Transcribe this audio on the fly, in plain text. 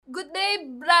Hey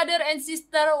brother and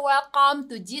sister, welcome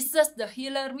to Jesus the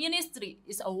Healer Ministry.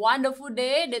 It's a wonderful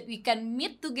day that we can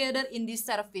meet together in this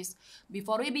service.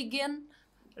 Before we begin,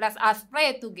 let us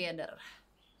pray together.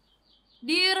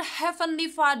 Dear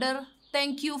Heavenly Father,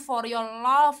 thank you for your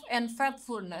love and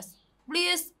faithfulness.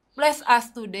 Please bless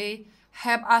us today.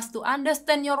 Help us to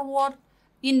understand your word.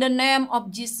 In the name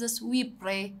of Jesus we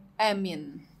pray.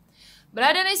 Amen.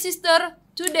 Brother and sister,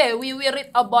 today we will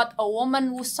read about a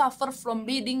woman who suffered from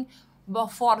bleeding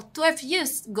for 12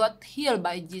 years, got healed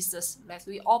by Jesus. Let's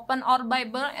we open our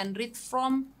Bible and read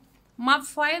from Mark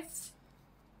 5.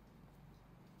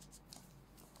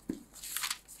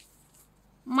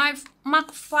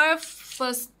 Mark 5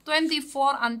 verse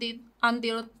 24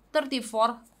 until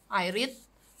 34. I read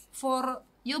for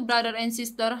you, brother and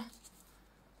sister.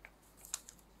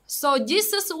 So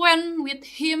Jesus went with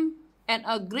him, and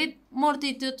a great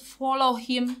multitude followed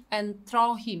him and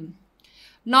through him.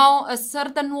 Now a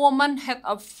certain woman had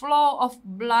a flow of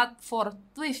blood for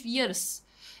 12 years,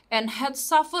 and had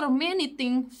suffered many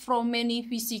things from many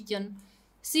physicians.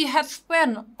 She had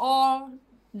spent all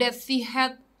that she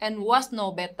had and was no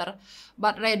better,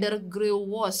 but rather grew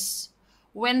worse.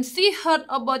 When she heard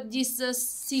about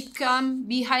Jesus, she came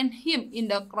behind him in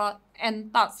the crowd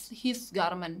and touched his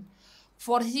garment.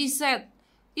 For she said,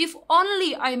 "If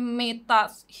only I may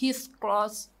touch his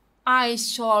clothes, I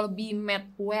shall be made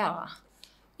well."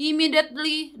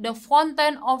 Immediately the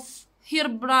fountain of her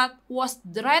blood was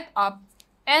dried up,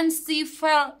 and she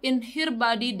felt in her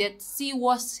body that she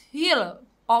was healed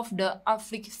of the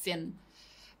affliction.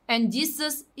 And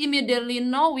Jesus, immediately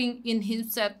knowing in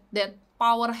himself that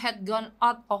power had gone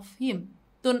out of him,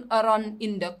 turned around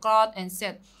in the crowd and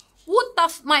said, "Who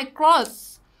touched my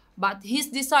clothes?" But his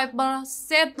disciples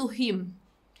said to him,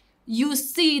 "You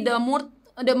see the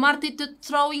multitude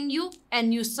throwing you, and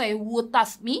you say, 'Who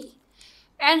touched me?'"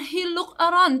 And he looked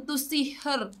around to see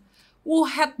her who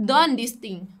had done this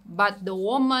thing. But the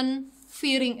woman,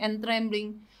 fearing and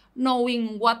trembling,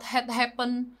 knowing what had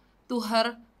happened to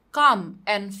her, came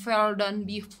and fell down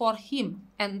before him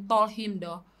and told him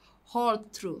the whole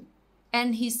truth.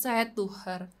 And he said to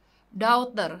her,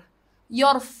 "Daughter,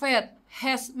 your faith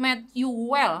has made you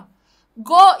well.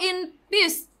 Go in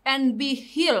peace and be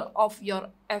healed of your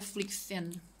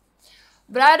affliction."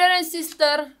 Brother and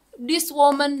sister, this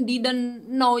woman didn't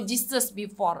know Jesus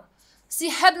before.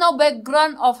 She had no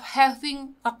background of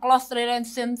having a close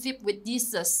relationship with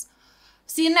Jesus.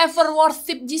 She never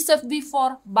worshipped Jesus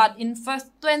before, but in verse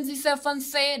 27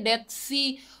 say that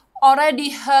she already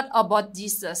heard about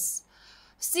Jesus.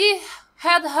 She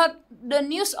had heard the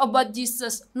news about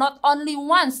Jesus not only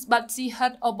once, but she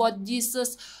heard about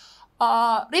Jesus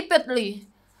repeatedly.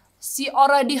 She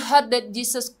already heard that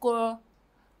Jesus could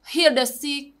heal the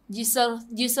sick,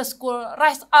 Jesus could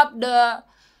rise up the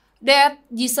dead,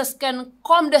 Jesus can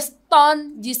calm the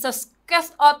storm, Jesus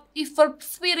cast out evil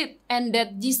spirit, and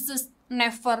that Jesus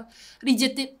never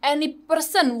rejected any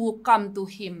person who come to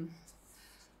him.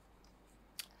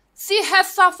 She had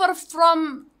suffered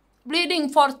from bleeding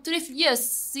for 12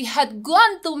 years. She had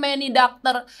gone to many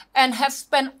doctors and had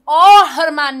spent all her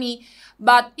money,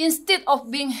 but instead of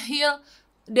being healed,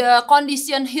 her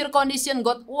condition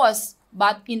got worse.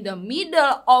 But in the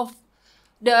middle of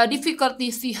the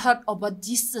difficulty, she heard about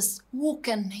Jesus who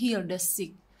can heal the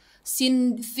sick.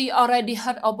 Since she already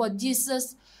heard about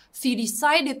Jesus, she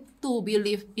decided to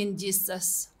believe in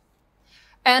Jesus.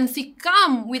 And she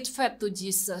came with faith to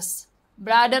Jesus.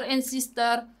 Brother and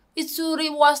sister, it surely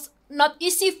was not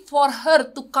easy for her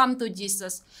to come to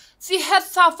Jesus. She had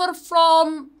suffered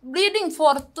from bleeding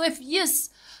for 12 years.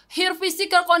 Her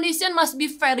physical condition must be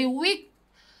very weak,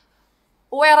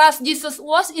 whereas Jesus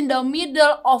was in the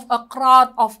middle of a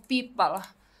crowd of people.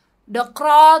 The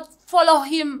crowd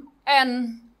followed him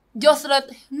and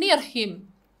jostled near him.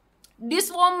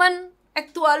 This woman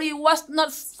actually was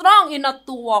not strong enough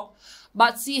to walk,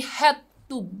 but she had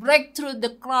to break through the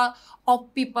crowd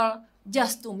of people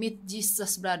just to meet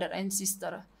Jesus, brother and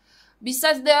sister.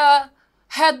 Besides, there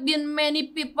had been many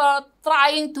people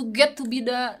trying to get to be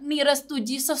the nearest to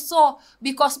Jesus, so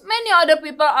because many other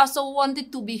people also wanted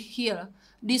to be healed,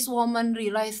 this woman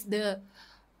realized that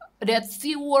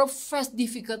she will face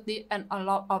difficulty and a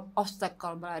lot of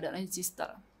obstacles, brother and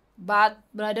sister. But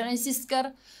brother and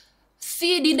sister,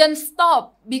 she didn't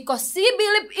stop because she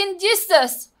believed in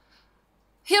Jesus.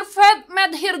 Her faith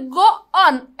made her go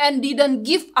on and didn't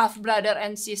give up, brother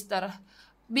and sister.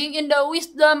 Being in the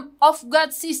wisdom of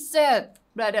God, she said,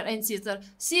 brother and sister,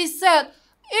 she said,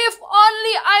 "If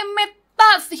only I may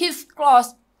touch his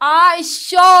clothes, I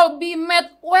shall be made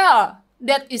well."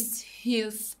 That is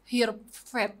her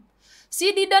faith.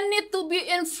 She didn't need to be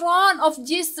in front of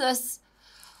Jesus.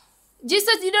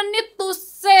 Jesus didn't need to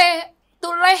say, to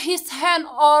lay his hand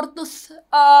or to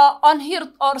on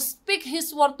her or speak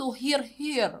his word to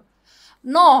hear.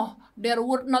 No, there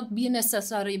would not be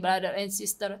necessary, brother and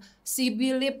sister. She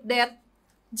believed that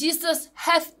Jesus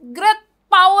has great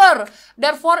power.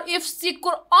 Therefore, if she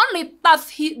could only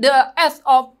touch the edge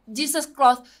of Jesus'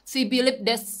 cross, she believed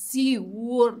that she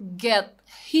would get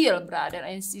healed, brother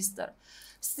and sister.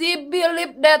 She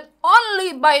believed that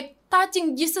only by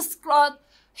touching Jesus' cross,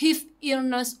 his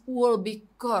illness will be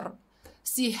cured.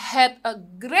 She had a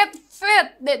great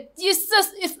faith that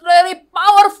Jesus is very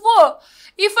powerful.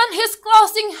 Even his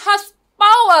clothing has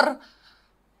power.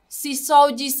 She saw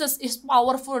Jesus is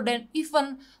powerful, then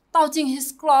even touching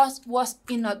his clothes was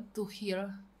enough to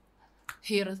heal.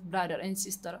 Here, brother and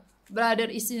sister. Brother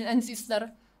and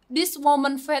sister, this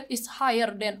woman's faith is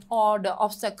higher than all the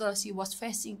obstacles she was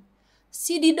facing.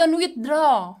 She didn't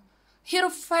withdraw. Her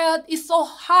faith is so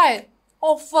high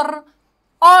over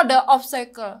all the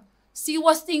obstacles. She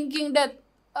was thinking that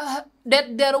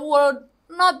there will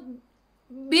not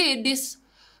be this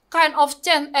kind of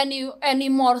chance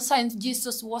anymore since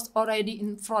Jesus was already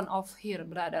in front of her,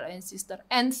 brother and sister.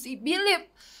 And she believed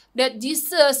that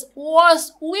Jesus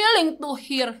was willing to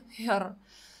hear her.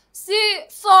 She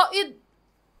saw it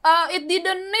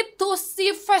didn't need to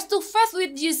see face to face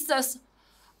with Jesus.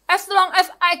 As long as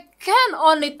I can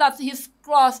only touch his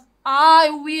clothes, I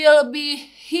will be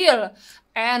healed.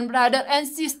 And brother and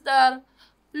sister,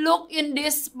 look in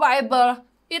this Bible.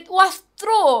 It was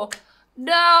true.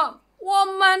 The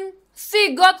woman,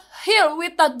 she got healed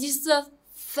without Jesus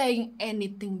saying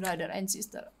anything, brother and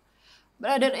sister.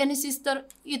 Brother and sister,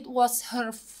 it was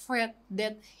her faith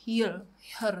that healed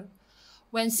her.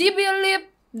 When she believed,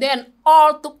 then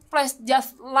all took place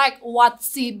just like what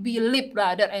she believed,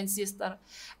 brother and sister.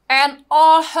 And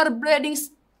all her bleeding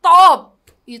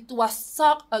stopped. It was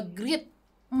such a great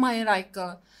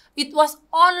miracle. It was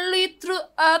only through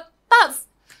a touch.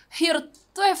 Her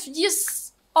 12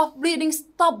 years of bleeding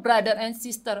stopped, brother and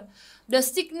sister. The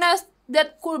sickness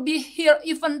that could be here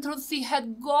even though she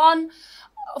had gone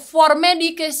for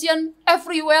medication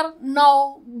everywhere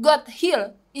now got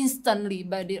healed instantly,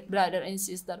 brother and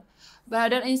sister.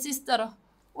 Brother and sister,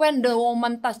 when the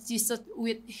woman touched Jesus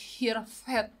with her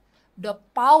faith, the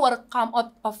power come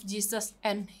out of Jesus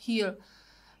and heal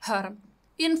her.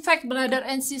 In fact, brother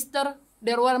and sister,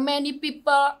 there were many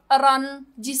people around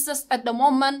Jesus at the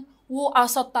moment who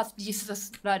also touched Jesus,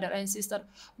 brother and sister.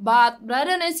 But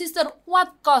brother and sister,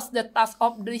 what caused the touch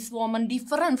of this woman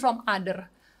different from other?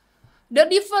 The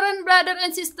different, brother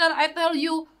and sister, I tell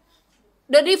you,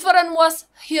 the different was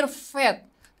her faith.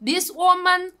 This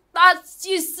woman touched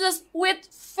Jesus with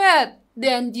faith.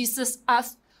 Then Jesus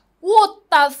asked, "Who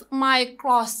touched my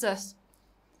clothes?"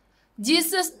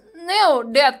 Jesus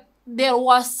knew that there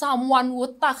was someone who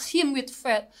touched him with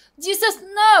faith. Jesus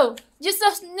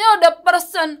knew the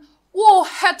person who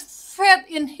had faith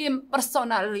in him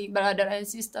personally, brother and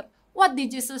sister. What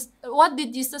did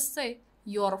Jesus say?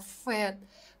 Your faith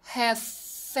has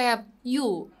saved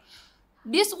you.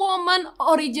 This woman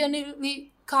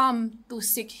originally come to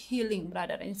seek healing,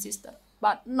 brother and sister.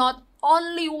 But not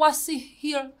only was she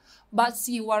healed, but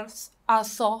she was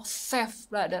also saved,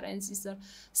 brother and sister.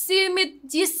 She met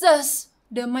Jesus,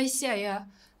 the Messiah,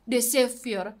 the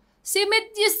Savior. She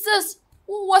met Jesus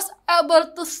who was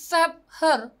able to save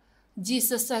her.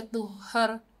 Jesus said to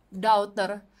her,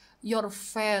 "Daughter, your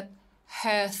faith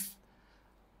has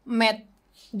made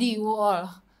thee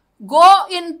well. Go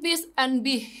in peace and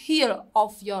be healed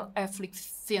of your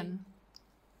affliction."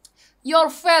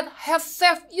 Your faith has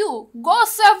saved you. Go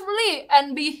safely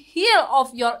and be healed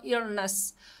of your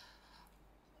illness.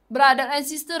 Brother and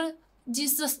sister,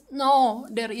 Jesus knows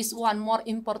there is one more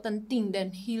important thing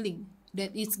than healing.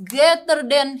 That is greater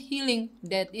than healing.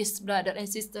 That is, brother and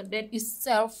sister, that is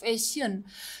salvation.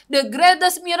 The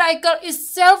greatest miracle is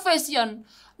salvation.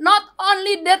 Not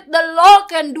only that the Lord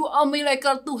can do a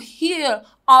miracle to heal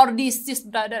our disease,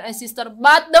 brother and sister,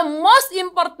 but the most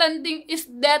important thing is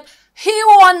that He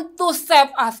wants to save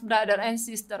us, brother and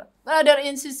sister. Brother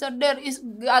and sister, there is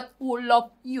God who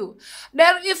loves you.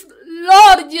 There is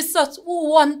Lord Jesus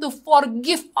who wants to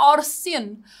forgive our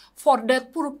sin. For that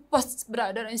purpose,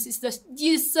 brother and sisters,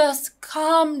 Jesus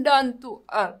come down to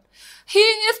earth. He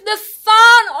is the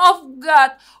Son of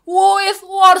God who is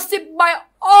worshipped by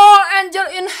all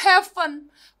angels in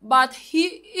heaven. But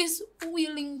He is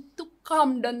willing to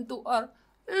come down to earth,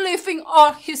 leaving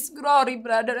all His glory,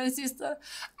 brother and sister,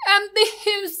 empty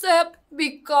Himself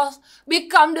because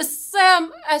become the same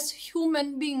as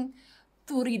human being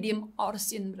to redeem our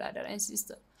sin, brother and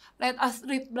sister. Let us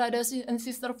read, brothers and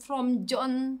sisters, from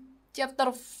John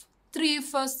chapter 3,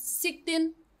 verse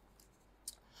 16.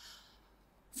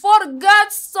 For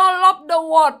God so loved the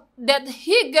world that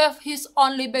he gave his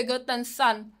only begotten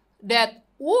Son, that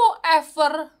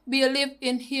whoever believe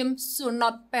in him should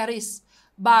not perish,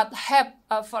 but have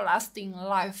everlasting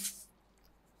life.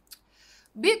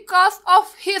 Because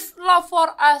of his love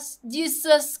for us,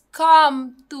 Jesus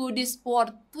came to this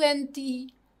world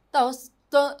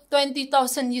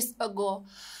 20,000 years ago.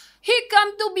 He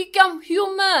came to become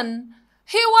human.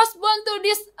 He was born to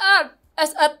this earth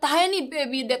as a tiny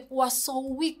baby that was so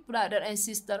weak, brother and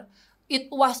sister. It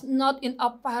was not in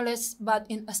a palace, but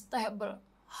in a stable.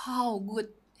 How good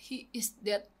he is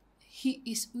that he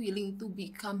is willing to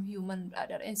become human,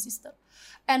 brother and sister.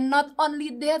 And not only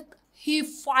that, he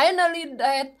finally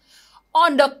died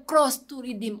on the cross to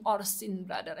redeem our sin,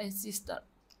 brother and sister.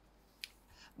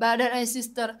 Brother and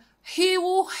sister, he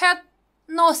who had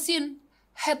no sin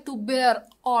had to bear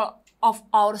all of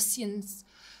our sins,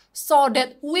 so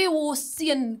that we who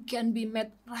sin can be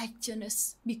made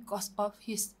righteous because of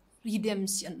his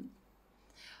redemption.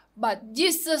 But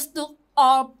Jesus took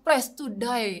our place to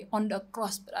die on the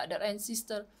cross, brother and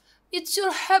sister. It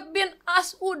should have been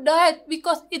us who died,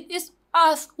 because it is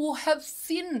us who have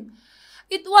sinned.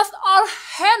 It was our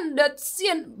hand that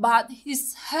sinned, but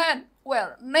his hands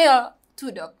were nailed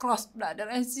to the cross, brother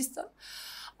and sister.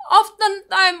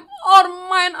 Oftentimes our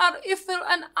minds are evil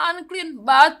and unclean,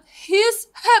 but his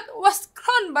head was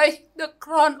crowned by the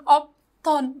crown of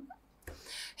thorns.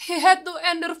 He had to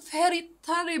endure very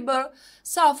terrible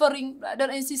suffering, brother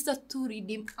and sister, to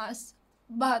redeem us.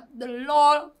 But the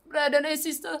Lord, brother and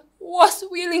sister, was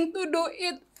willing to do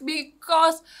it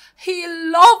because he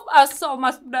loved us so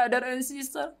much, brother and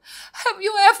sister. Have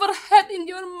you ever had in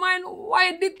your mind,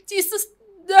 why did Jesus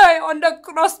die on the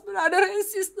cross, brother and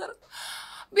sister?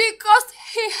 Because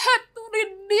he had to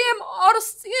redeem our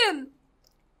sin.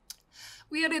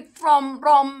 We read from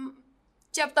Rome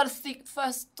chapter 6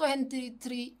 verse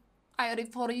 23. I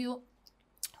read for you.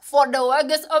 For the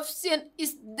wages of sin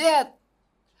is death.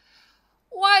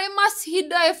 Why must he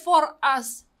die for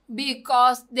us?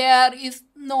 Because there is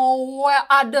no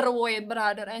other way,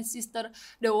 brother and sister.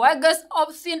 The wages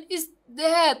of sin is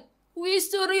death. We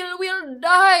surely will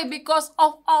die because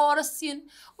of our sin.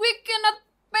 We cannot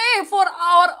pay for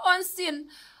our own sin.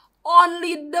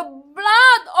 Only the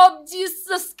blood of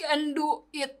Jesus can do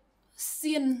it.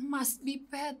 Sin must be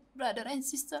paid, brother and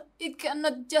sister. It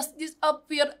cannot just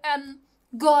disappear and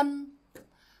gone.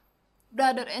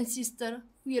 Brother and sister,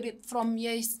 we read from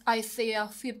Isaiah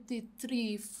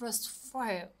 53 verse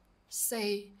 5.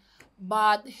 Say,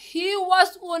 but he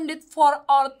was wounded for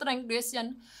our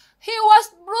transgression. He was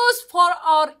bruised for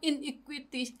our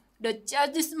iniquity. The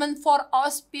chastisement for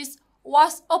our peace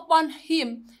was upon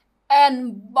him,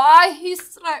 and by his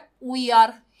stripes we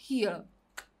are healed.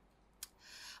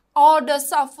 All the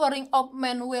suffering of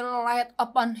man will light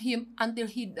upon him until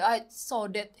he died, so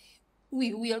that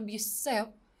we will be saved.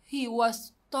 He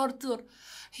was tortured.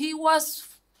 He was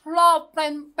flogged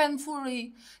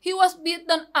painfully. He was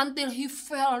beaten until he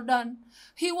fell down.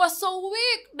 He was so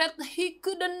weak that he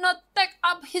could not take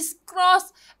up his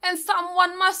cross, and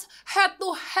someone must have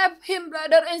to help him,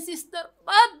 brother and sister.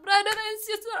 But brother and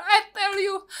sister, I tell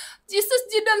you, Jesus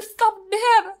didn't stop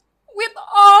there. With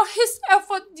all his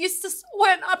effort, Jesus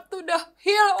went up to the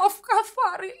hill of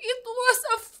Calvary. It was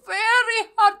a very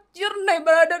hard journey,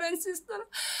 brother and sister.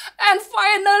 And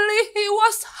finally, he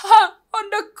was hung on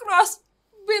the cross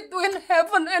between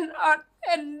heaven and earth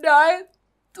and died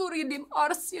to redeem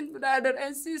our sin, brother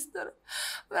and sister.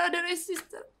 Brother and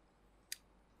sister,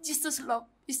 Jesus' love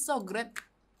is so great.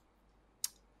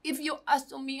 If you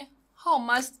ask me, how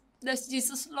much does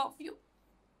Jesus love you?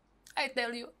 I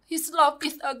tell you, his love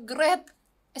is as great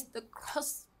as the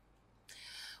cross.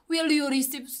 Will you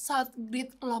receive such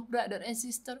great love, brother and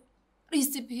sister?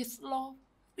 Receive his love.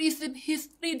 Receive his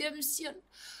redemption.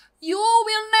 You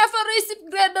will never receive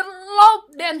greater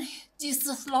love than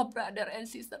Jesus' love, brother and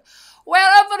sister.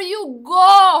 Wherever you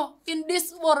go in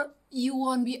this world, you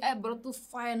won't be able to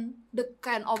find the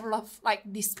kind of love like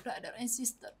this, brother and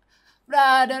sister.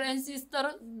 Brother and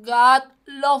sister, God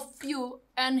loves you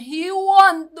and he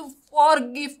wants to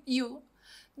forgive you.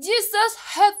 Jesus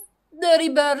had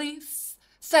deliberately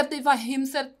sanctified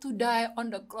himself to die on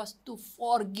the cross to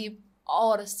forgive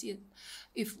our sin.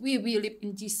 If we believe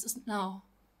in Jesus now,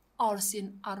 our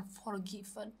sins are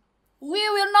forgiven. We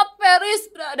will not perish,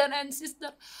 brother and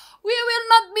sister. We will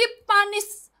not be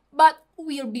punished, but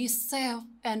will be saved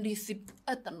and receive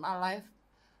eternal life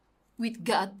with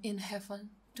God in heaven.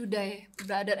 Today,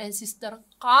 brother and sister,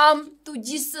 come to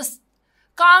Jesus.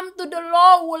 Come to the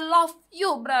Lord who loves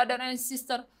you, brother and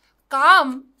sister.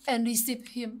 Come and receive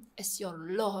him as your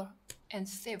Lord and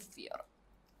Savior.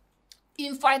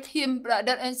 Invite him,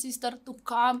 brother and sister, to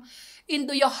come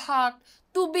into your heart,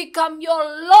 to become your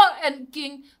Lord and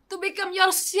King, to become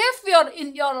your Savior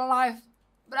in your life.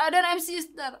 Brother and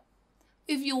sister,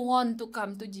 if you want to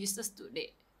come to Jesus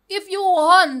today, if you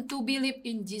want to believe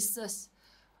in Jesus,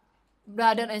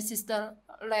 brother and sister,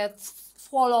 let's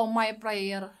follow my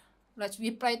prayer. Let's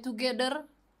we pray together.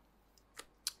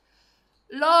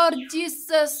 Lord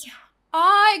Jesus,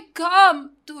 I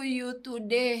come to you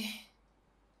today.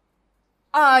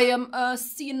 I am a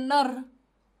sinner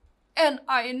and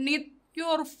I need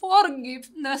your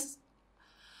forgiveness.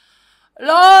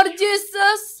 Lord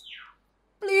Jesus,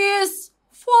 please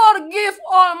forgive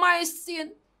all my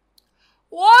sin.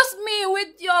 Wash me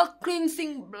with your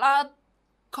cleansing blood.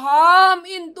 Come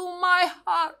into my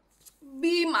heart.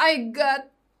 Be my God.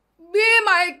 Be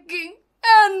my King.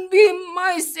 And be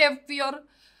my Savior.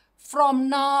 From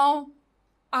now,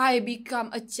 I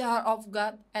become a child of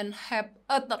God and have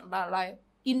eternal life.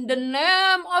 In the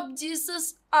name of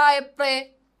Jesus, I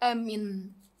pray.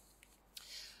 Amen.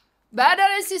 Brother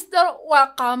and sister,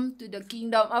 welcome to the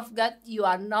kingdom of God. You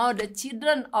are now the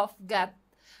children of God.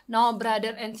 Now,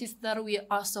 brother and sister, we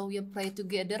also will pray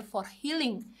together for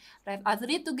healing. Let us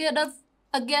read together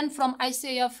again from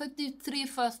Isaiah 53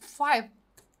 verse 5.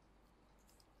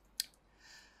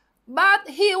 But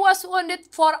he was wounded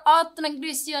for our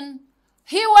transgression,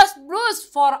 he was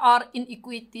bruised for our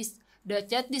iniquities. The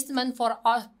chastisement for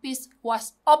our peace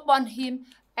was upon him,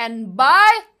 and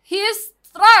by his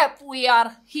stripe we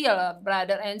are healed,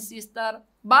 brother and sister.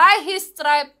 By his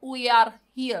stripe we are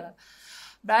healed.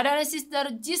 Brother and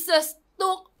sister, Jesus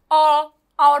took all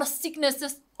our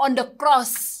sicknesses on the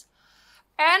cross.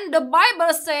 And the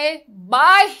Bible says,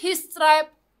 by his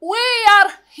stripe we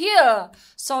are healed.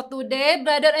 So today,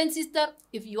 brother and sister,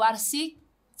 if you are sick,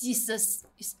 Jesus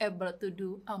is able to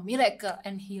do a miracle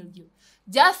and heal you.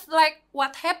 Just like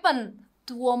what happened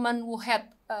to a woman who had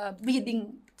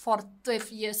bleeding for 12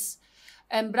 years.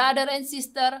 And brother and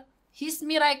sister, his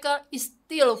miracle is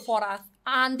still for us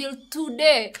until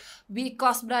today.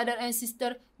 Because brother and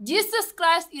sister, Jesus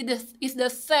Christ is the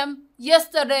same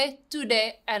yesterday,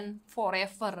 today, and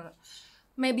forever.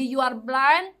 Maybe you are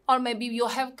blind, or maybe you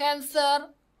have cancer,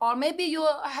 or maybe you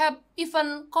have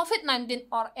even COVID-19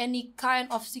 or any kind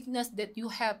of sickness that you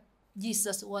have.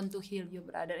 Jesus want to heal you,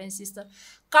 brother and sister.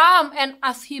 Come and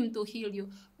ask him to heal you.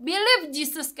 Believe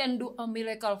Jesus can do a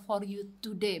miracle for you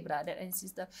today, brother and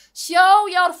sister. Show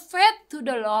your faith to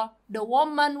the Lord. The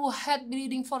woman who had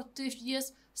bleeding for 12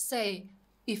 years say,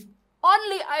 if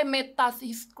only I may touch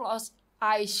his clothes,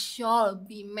 I shall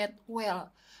be made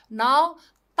well. Now,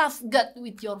 touch God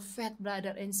with your faith,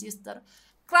 brother and sister.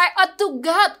 Cry out to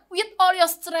God with all your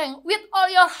strength, with all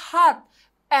your heart,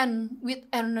 and with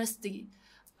earnesty.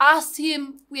 Ask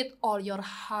him with all your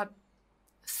heart.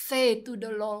 Say to the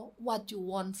Lord what you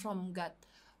want from God.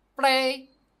 Pray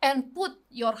and put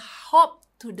your hope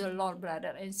to the Lord,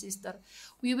 brother and sister.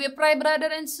 We will pray, brother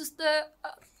and sister.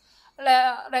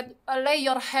 Lay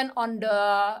your hand on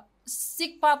the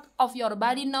sick part of your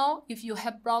body now. If you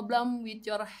have problem with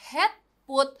your head,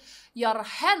 put your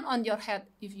hand on your head.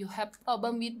 If you have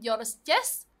problem with your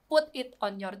chest, put it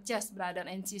on your chest, brother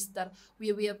and sister.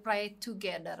 We will pray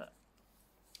together.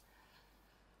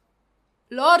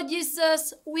 Lord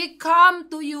Jesus, we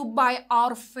come to you by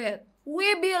our faith.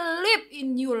 We believe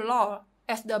in you, Lord.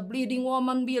 As the bleeding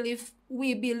woman believed,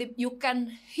 we believe you can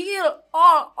heal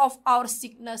all of our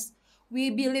sickness.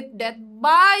 We believe that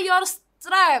by your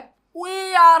stripe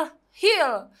we are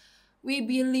healed. We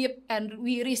believe and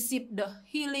we receive the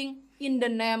healing in the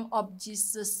name of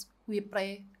Jesus. We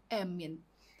pray. Amen.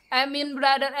 Amen,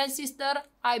 brother and sister.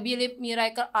 I believe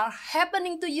miracles are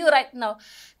happening to you right now.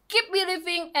 Keep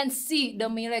believing and see the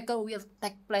miracle will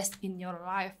take place in your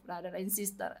life, brother and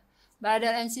sister.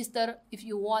 Brother and sister, if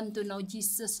you want to know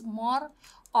Jesus more,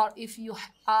 or if you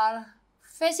are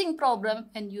facing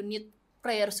problem and you need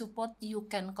prayer support, you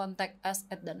can contact us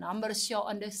at the number shown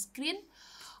on the screen.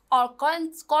 Our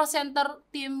call center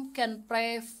team can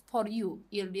pray for you,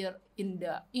 either in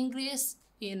the English,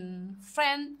 in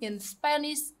French, in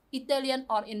Spanish, Italian,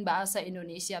 or in Bahasa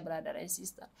Indonesia, brother and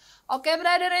sister. Okay,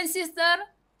 brother and sister.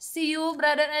 See you,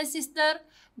 brother and sister.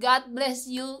 God bless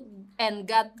you and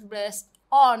God bless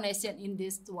all nations in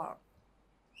this world.